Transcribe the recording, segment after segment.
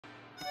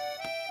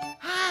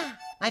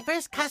My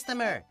first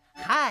customer.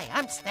 Hi,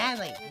 I'm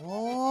Stanley.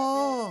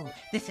 Whoa,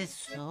 this is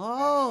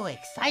so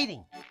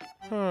exciting.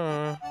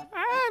 I'd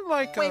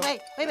like a...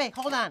 Wait,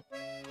 hold on.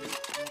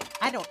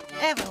 I don't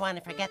ever want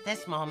to forget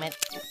this moment.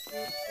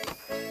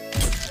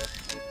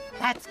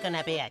 That's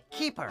gonna be a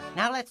keeper.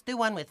 Now let's do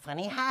one with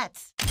funny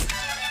hats.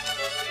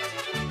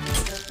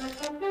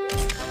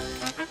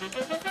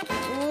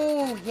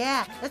 Ooh,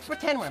 yeah, let's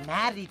pretend we're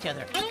mad at each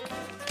other.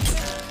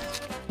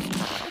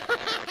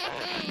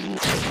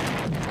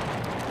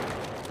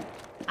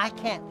 I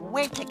can't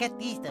wait to get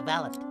these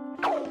developed.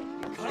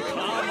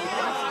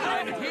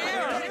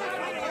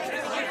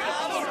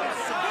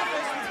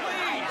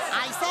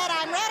 I said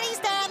I'm ready,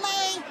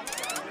 Stanley!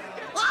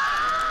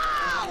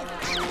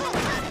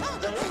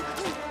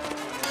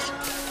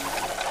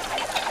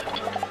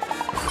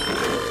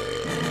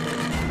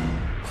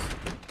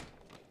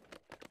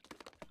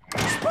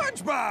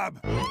 Spongebob!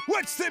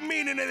 What's the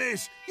meaning of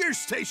this? Your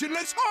station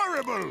looks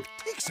horrible!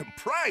 Take some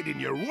pride in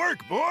your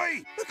work,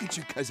 boy! Look at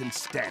your cousin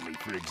Stanley,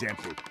 for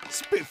example,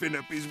 spiffing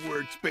up his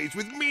workspace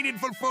with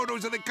meaningful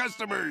photos of the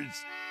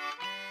customers.